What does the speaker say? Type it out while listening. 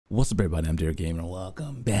What's up, everybody? I'm Derek Gamer.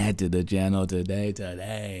 Welcome back to the channel.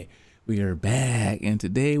 Today we are back, and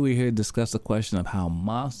today we're here to discuss the question of how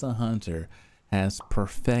Monster Hunter has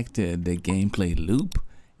perfected the gameplay loop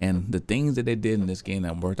and the things that they did in this game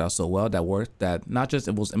that worked out so well. That not just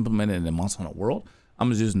it was implemented in the Monster Hunter World. I'm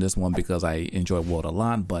just using this one because I enjoy World a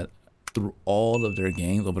lot, but through all of their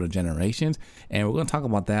games over the generations. And we're going to talk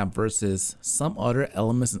about that versus some other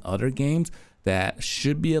elements in other games that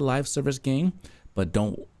should be a live service game but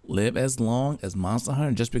don't live as long as Monster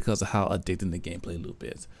Hunter just because of how addicting the gameplay loop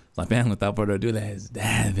is. So, man, without further ado, let's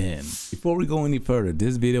dive in. Before we go any further,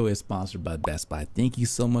 this video is sponsored by Best Buy. Thank you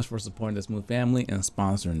so much for supporting this smooth family and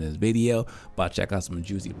sponsoring this video. But check out some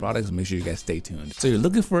juicy products and make sure you guys stay tuned. So you're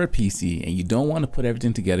looking for a PC and you don't want to put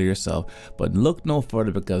everything together yourself, but look no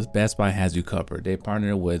further because Best Buy has you covered. They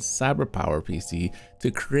partner with CyberPower PC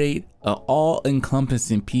to create an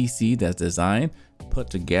all-encompassing PC that's designed, put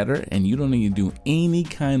together, and you don't need to do any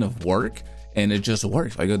kind of work, and it just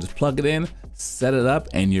works. Like, you just plug it in, set it up,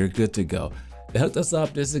 and you're good to go. They hooked us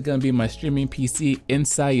up. This is going to be my streaming PC.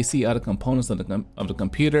 Inside, you see other components of the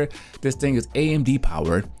computer. This thing is AMD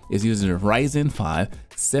powered. It's using a Ryzen 5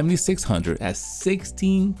 7600. Has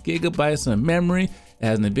 16 gigabytes of memory. It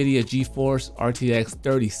has NVIDIA GeForce RTX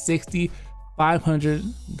 3060, 500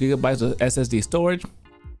 gigabytes of SSD storage,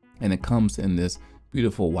 and it comes in this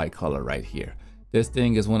beautiful white color right here. This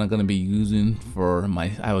thing is one I'm going to be using for I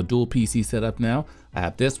have a dual PC setup now. I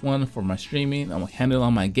have this one for my streaming. I'm handling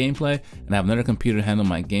on my gameplay, and I have another computer handling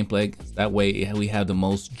my gameplay. That way we have the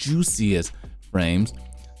most juiciest frames,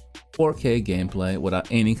 4K gameplay without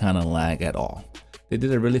any kind of lag at all. They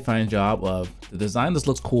did a really fine job of the design. This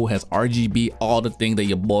looks cool, has RGB, all the things that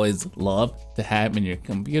your boys love to have in your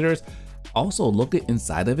computers. Also, look at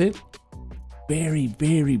inside of it. Very,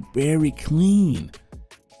 very, very clean.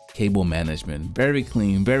 Cable management, very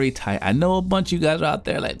clean, very tight. I know a bunch of you guys are out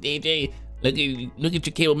there like, DJ, look at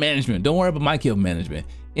your cable management. Don't worry about my cable management.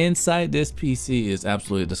 Inside this PC is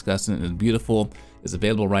absolutely disgusting. It's beautiful. It's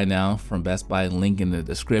available right now from Best Buy. Link in the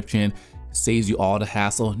description. Saves you all the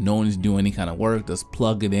hassle. No one's doing any kind of work. Just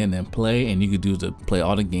plug it in and play, and you can do to play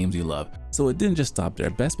all the games you love. So it didn't just stop there.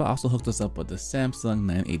 Best Buy also hooked us up with the Samsung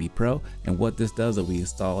 980 Pro, and what this does is we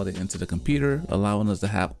installed it into the computer, allowing us to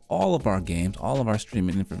have all of our games, all of our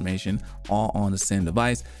streaming information, all on the same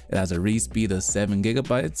device. It has a read speed of 7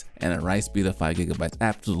 gigabytes and a write speed of 5 gigabytes.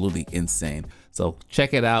 Absolutely insane. So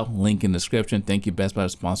check it out, link in the description. Thank you, Best Buy,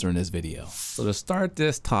 for sponsoring this video. So to start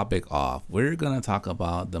this topic off, we're gonna talk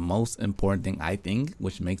about the most important thing, I think,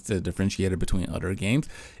 which makes the differentiator between other games,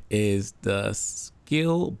 is the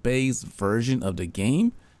skill-based version of the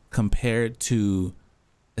game compared to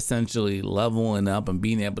essentially leveling up and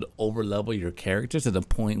being able to over-level your character to the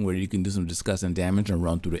point where you can do some disgusting damage and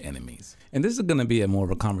run through the enemies. And this is gonna be a more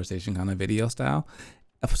of a conversation kind of video style.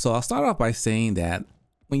 So I'll start off by saying that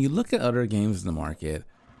when you look at other games in the market,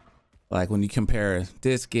 like when you compare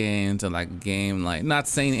this game to like a game, like, not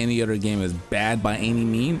saying any other game is bad by any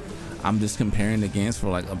means, I'm just comparing the games for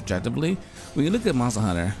like objectively. When you look at Monster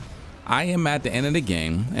Hunter, I am at the end of the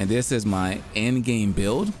game, and this is my end game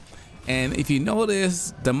build. And if you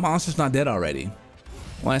notice, the monster's not dead already.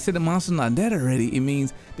 When I say the monster's not dead already, it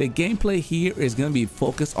means the gameplay here is going to be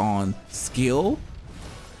focused on skill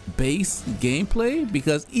base gameplay,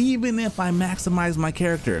 because even if I maximize my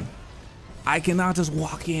character, I cannot just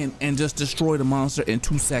walk in and just destroy the monster in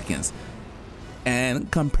 2 seconds. And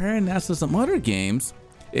comparing that to some other games,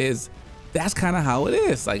 that's kind of how it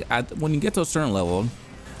is. Like, when you get to a certain level,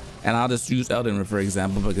 and I'll just use Elden Ring for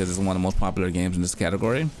example because it's one of the most popular games in this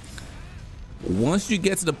category. Once you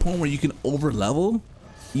get to the point where you can over level,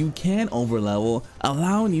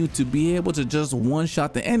 allowing you to be able to just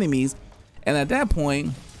one-shot the enemies, and at that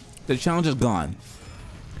point the challenge is gone.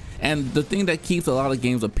 And the thing that keeps a lot of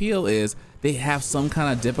games appeal is they have some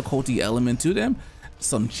kind of difficulty element to them,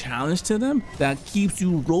 some challenge to them that keeps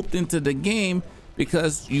you roped into the game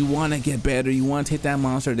because you want to get better, you want to take that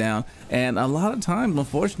monster down. And a lot of times,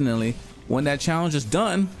 unfortunately, when that challenge is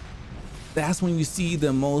done, that's when you see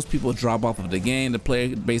the most people drop off of the game. The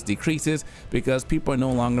player base decreases because people are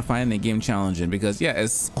no longer finding the game challenging. Because yeah,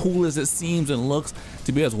 as cool as it seems and looks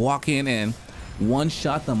to be able to walk in and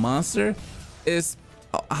one-shot the monster, is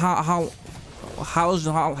how's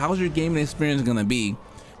your gaming experience gonna be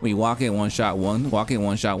when you walk in one shot,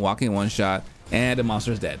 and the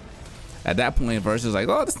monster's dead? At that point, versus like,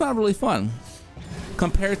 oh, that's not really fun.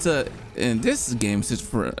 Compared to in this game,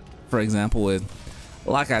 for example, with,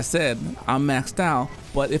 like I said, I'm maxed out,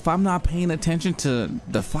 but if I'm not paying attention to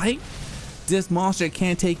the fight, this monster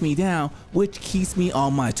can't take me down, which keeps me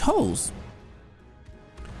on my toes.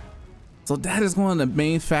 So that is one of the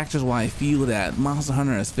main factors why I feel that Monster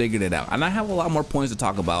Hunter has figured it out. And I have a lot more points to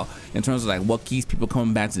talk about in terms of like what keeps people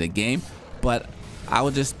coming back to the game, but I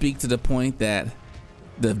would just speak to the point that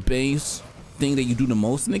the base thing that you do the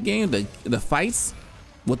most in the game, the fights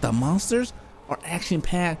with the monsters, are action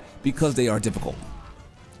packed because they are difficult.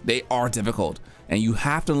 They are difficult, and you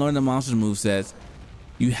have to learn the monsters movesets.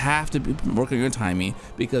 You have to work on your timing,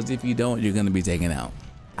 because if you don't, you're going to be taken out.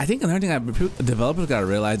 I think another thing developers got to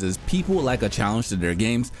realize is people like a challenge to their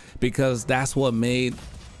games, because that's what made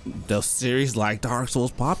the series like Dark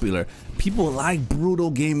Souls popular. People like brutal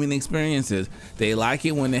gaming experiences. They like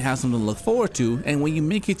it when they have something to look forward to, and when you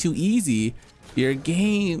make it too easy, your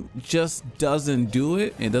game just doesn't do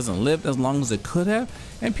it. It doesn't live as long as it could have,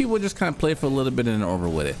 and people just kind of play for a little bit and are over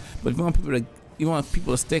with it. But if you want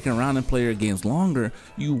people to stick around and play your games longer,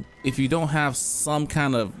 if you don't have some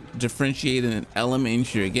kind of differentiating element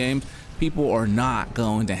into your games, people are not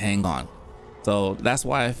going to hang on. So that's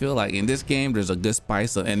why I feel like in this game there's a good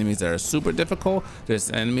spice of enemies that are super difficult. There's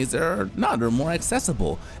enemies that are not, they're more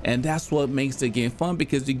accessible, and that's what makes the game fun,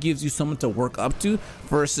 because it gives you something to work up to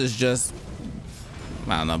versus just,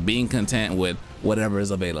 I don't know, being content with whatever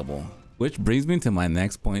is available. Which brings me to my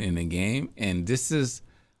next point in the game, and this is,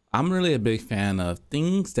 I'm really a big fan of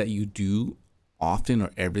things that you do often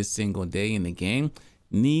or every single day in the game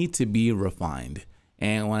need to be refined.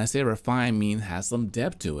 And when I say refined, I mean has some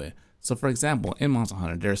depth to it. So for example, in Monster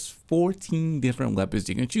Hunter, there's 14 different weapons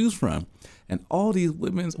you can choose from, and all these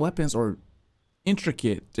weapons are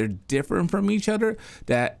intricate. They're different from each other,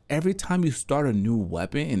 that every time you start a new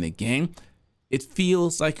weapon in the game, it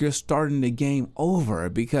feels like you're starting the game over,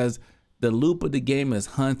 because the loop of the game is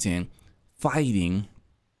hunting, fighting,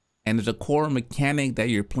 and there's a core mechanic that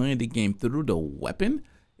you're playing the game through. The weapon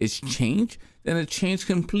is changed, then it changed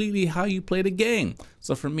completely how you play the game.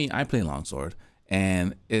 So for me, I play longsword,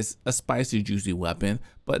 and it's a spicy, juicy weapon,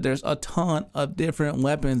 but there's a ton of different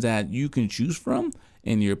weapons that you can choose from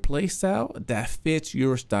in your play style that fits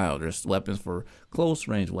your style. There's weapons for close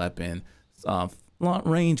range weapons, long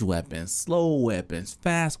range weapons, slow weapons,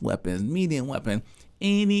 fast weapons, medium weapon,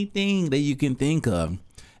 anything that you can think of.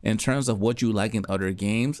 In terms of what you like in other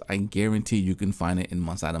games, I guarantee you can find it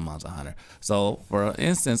inside of Monster Hunter. So for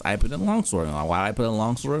instance, I put a longsword. Why I put a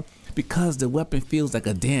longsword? Because the weapon feels like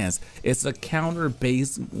a dance. It's a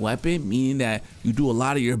counter-based weapon, meaning that you do a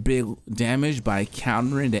lot of your big damage by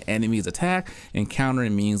countering the enemy's attack, and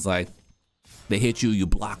countering means like they hit you, you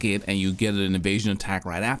block it, and you get an evasion attack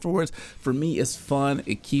right afterwards. For me, it's fun.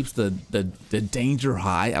 It keeps the danger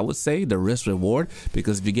high, I would say, the risk reward,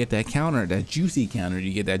 because if you get that counter, that juicy counter,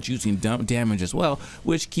 you get that juicy damage as well,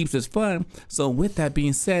 which keeps it fun. So with that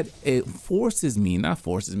being said, it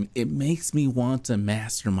it makes me want to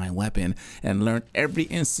master my weapon and learn every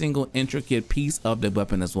single intricate piece of the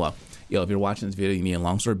weapon as well. Yo, if you're watching this video, you need a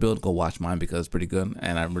longsword build, go watch mine, because it's pretty good,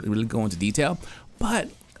 and I really go into detail. But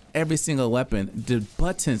every single weapon, the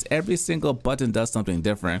buttons, every single button does something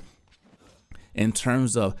different in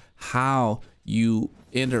terms of how you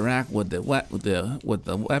interact with the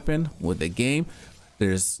weapon, with the game.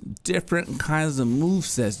 There's different kinds of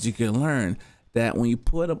movesets you can learn that when you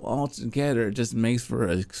put them all together, it just makes for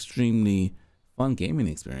an extremely fun gaming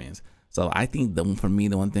experience. So I think for me,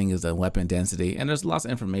 the one thing is the weapon density, and there's lots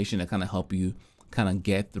of information that kind of help you kind of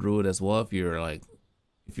get through it as well. If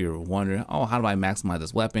you're wondering, oh, how do I maximize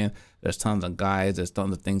this weapon? There's tons of guides, there's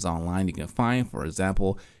tons of things online you can find. For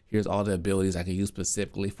example, here's all the abilities I can use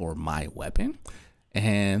specifically for my weapon,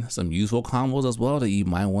 and some useful combos as well that you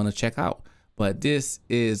might want to check out. But this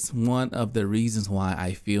is one of the reasons why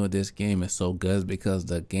I feel this game is so good, because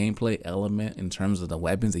the gameplay element in terms of the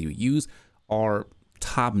weapons that you use are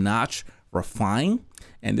top-notch, refined,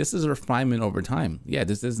 and this is a refinement over time. Yeah,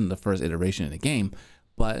 this isn't the first iteration of the game,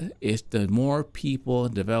 but it's the more people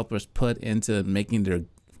developers put into making their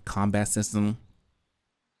combat system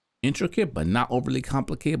intricate but not overly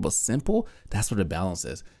complicated but simple, that's what the balance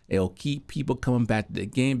is. It'll keep people coming back to the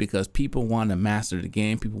game because people want to master the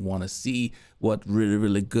game. People want to see what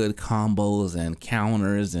really good combos and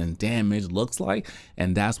counters and damage looks like,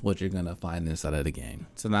 and that's what you're gonna find inside of the game.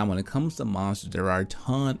 So now when it comes to monsters, there are a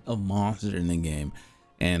ton of monsters in the game.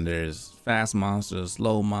 And there's fast monsters,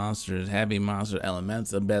 slow monsters, heavy monsters,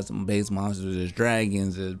 elemental base monsters, there's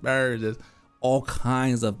dragons, there's birds, there's all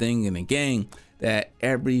kinds of things in the game that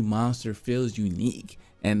every monster feels unique.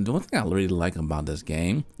 And the one thing I really like about this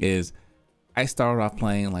game is I started off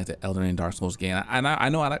playing like the Elden Ring, Dark Souls game. I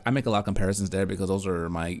know I make a lot of comparisons there because those are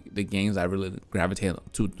the games I really gravitate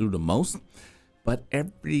to through the most. But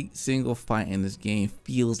every single fight in this game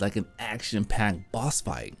feels like an action-packed boss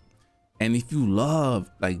fight. And if you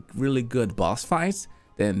love like really good boss fights,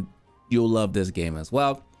 then you'll love this game as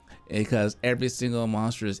well, because every single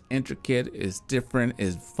monster is intricate, is different,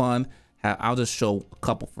 is fun. I'll just show a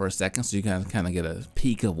couple for a second so you can kind of get a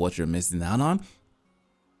peek of what you're missing out on.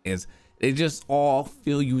 They just all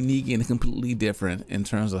feel unique and completely different in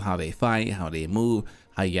terms of how they fight, how they move,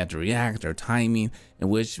 how you have to react, their timing, and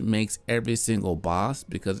which makes every single boss,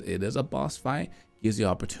 because it is a boss fight, gives you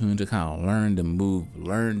opportunity to kind of learn to move,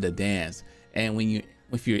 learn to dance. And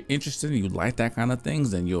if you're interested and you like that kind of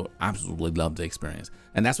things, then you'll absolutely love the experience.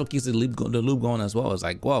 And that's what keeps the loop going as well. It's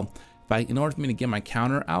like, well, in order for me to get my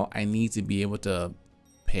counter out, I need to be able to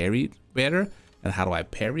parry better. And how do I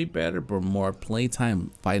parry better? But more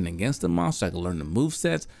playtime fighting against the monster, I can learn the move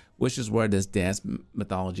sets, which is where this dance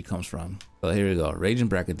methodology comes from. So here we go, Raging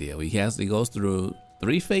Brigadier. He goes through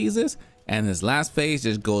 3 phases, and his last phase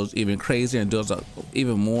just goes even crazier and does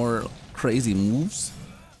even more crazy moves.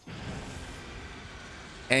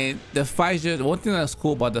 And the fights, one thing that's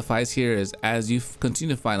cool about the fights here is as you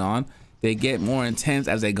continue to fight on, they get more intense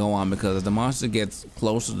as they go on, because as the monster gets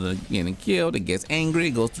closer to getting killed, it gets angry,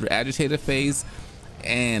 it goes through agitated phase,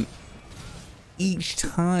 and each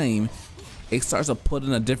time it starts to put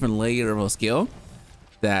in a different layer of a skill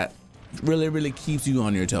that really keeps you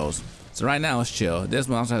on your toes. So right now it's chill. This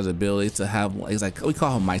monster has the ability to have, it's like, we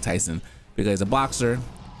call him Mike Tyson, because he's a boxer,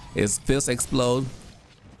 his fists explode,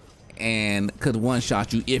 and could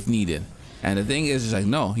one-shot you if needed. And the thing is, it's like,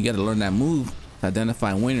 no, you got to learn that move to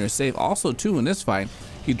identify when you're safe. Also too, in this fight,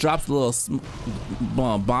 he drops little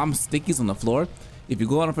bomb stickies on the floor. If you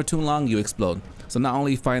go on it for too long, you explode. So not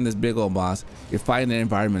only fighting this big old boss, you're fighting the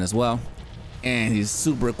environment as well. And he's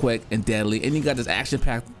super quick and deadly, and you got this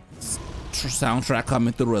action-packed soundtrack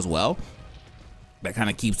coming through as well that kind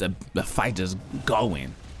of keeps the fight just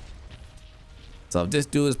going. So this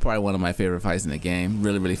dude is probably one of my favorite fights in the game.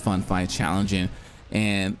 Really fun fight, challenging,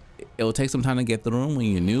 and it will take some time to get through them when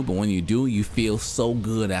you're new, but when you do, you feel so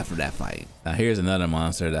good after that fight. Now here's another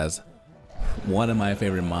monster that's one of my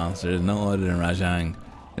favorite monsters, no other than Rajang.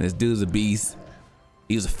 And this dude's a beast.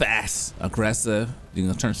 He's fast, aggressive. You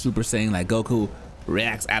can turn Super Saiyan like Goku,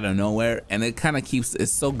 reacts out of nowhere, and it kind of keeps,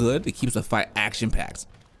 it's so good, it keeps the fight action-packed.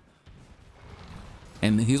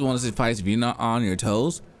 And he's one of those fights, if you're not on your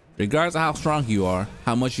toes, regardless of how strong you are,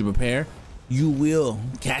 how much you prepare, you will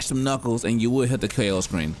catch some knuckles and you will hit the KO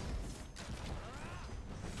screen.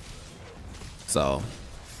 So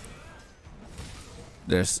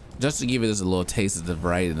there's, just to give you this a little taste of the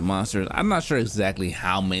variety of the monsters, I'm not sure exactly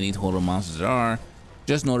how many total monsters there are,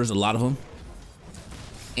 just know there's a lot of them,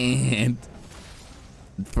 and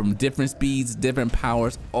from different speeds, different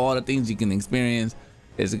powers, all the things you can experience,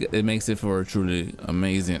 it makes it for a truly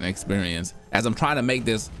amazing experience. As I'm trying to make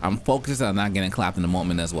this, I'm focused on not getting clapped in the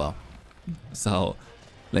moment as well. So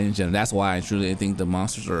ladies and gentlemen, that's why I truly think the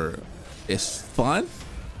monsters it's fun,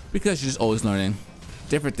 because you're just always learning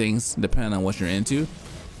different things depending on what you're into.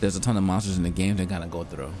 There's a ton of monsters in the game to kind of go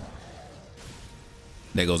through.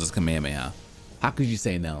 There goes this Kamehameha. How could you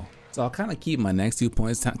say no? So I'll kind of keep my next 2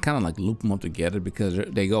 points, kind of like loop them up together, because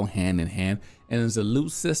they go hand in hand. And there's a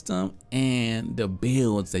loot system and the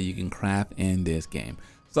builds that you can craft in this game.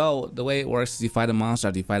 So the way it works is you fight a monster.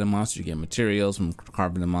 After you fight a monster, you get materials from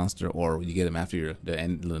carving the monster, or you get them after the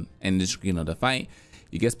end screen of the fight.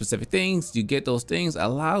 You get specific things. You get those things,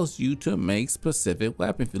 allows you to make specific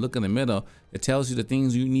weapons. If you look in the middle, it tells you the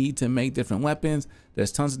things you need to make different weapons.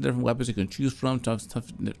 There's tons of different weapons you can choose from, tons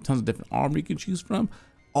of different armor you can choose from,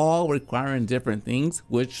 all requiring different things,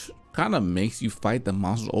 which kind of makes you fight the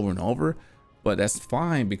monsters over and over. But that's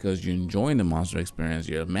fine, because you're enjoying the monster experience.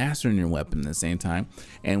 You're mastering your weapon at the same time.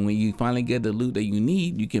 And when you finally get the loot that you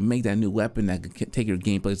need, you can make that new weapon that can take your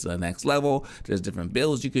gameplay to the next level. There's different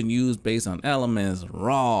builds you can use based on elements,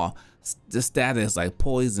 raw, the status like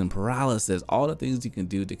poison, paralysis, all the things you can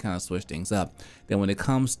do to kind of switch things up. Then when it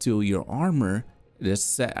comes to your armor,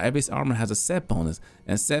 every armor has a set bonus,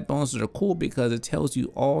 and set bonuses are cool because it tells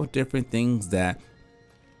you all different things that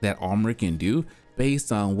armor can do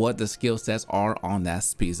based on what the skill sets are on that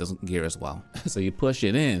piece of gear as well. So you push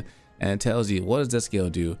it in and it tells you, what does this skill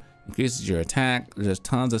do? Increases your attack. There's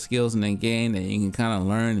tons of skills in the game that you can kind of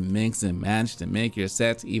learn and mix and match to make your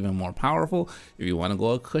sets even more powerful. If you want to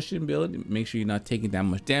go a cushion build, make sure you're not taking that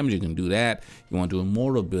much damage, you can do that. You want to do a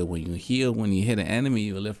mortal build, when you heal, when you hit an enemy,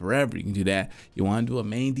 you will live forever, you can do that. You want to do a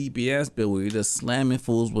main DPS build where you're just slamming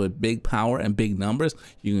fools with big power and big numbers,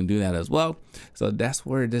 you can do that as well. So that's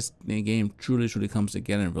where this game truly comes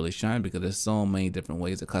together and really shine, because there's so many different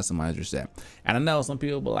ways to customize your set. And I know some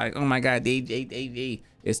people be like, oh my god,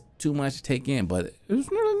 it's too much to take in, but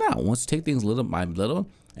it's really not. Once you take things little by little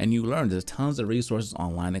and you learn, there's tons of resources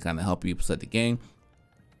online that kind of help you set the game.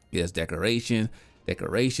 There's decoration,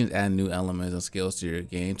 decorations, add new elements and skills to your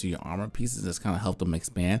game, to your armor pieces. That's kind of help them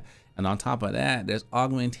expand. And on top of that, there's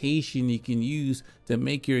augmentation you can use to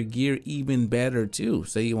make your gear even better too.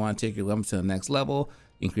 Say you want to take your weapon to the next level,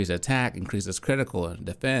 increase attack, increase its critical and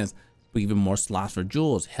defense, but even more slots for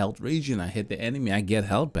jewels, health regen. I hit the enemy, I get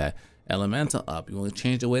health back. Elemental up, you want to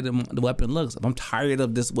change the way the weapon looks. If I'm tired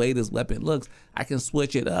of this way this weapon looks, I can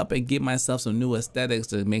switch it up and give myself some new aesthetics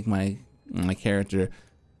to make my character,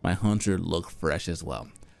 my hunter, look fresh as well.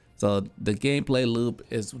 So the gameplay loop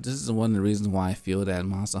this is one of the reasons why I feel that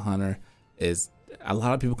Monster Hunter is, a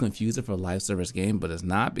lot of people confuse it for a live service game, but it's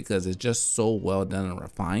not, because it's just so well done and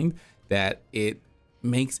refined that it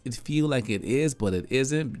makes it feel like it is, but it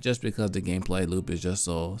isn't, just because the gameplay loop is just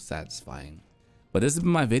so satisfying. But this has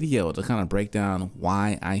been my video to kind of break down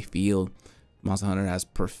why I feel Monster Hunter has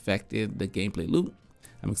perfected the gameplay loop.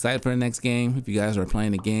 I'm excited for the next game. If you guys are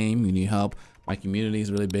playing the game, you need help, my community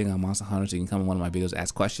is really big on Monster Hunter, so you can come in one of my videos,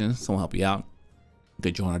 ask questions, someone will help you out. You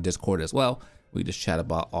could join our Discord as well. We just chat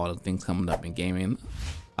about all the things coming up in gaming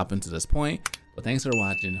up until this point. But thanks for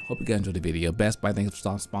watching. Hope you guys enjoyed the video. Best Buy, thanks for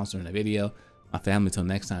sponsoring the video. My family, till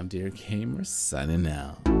next time, dear gamers, signing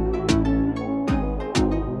out.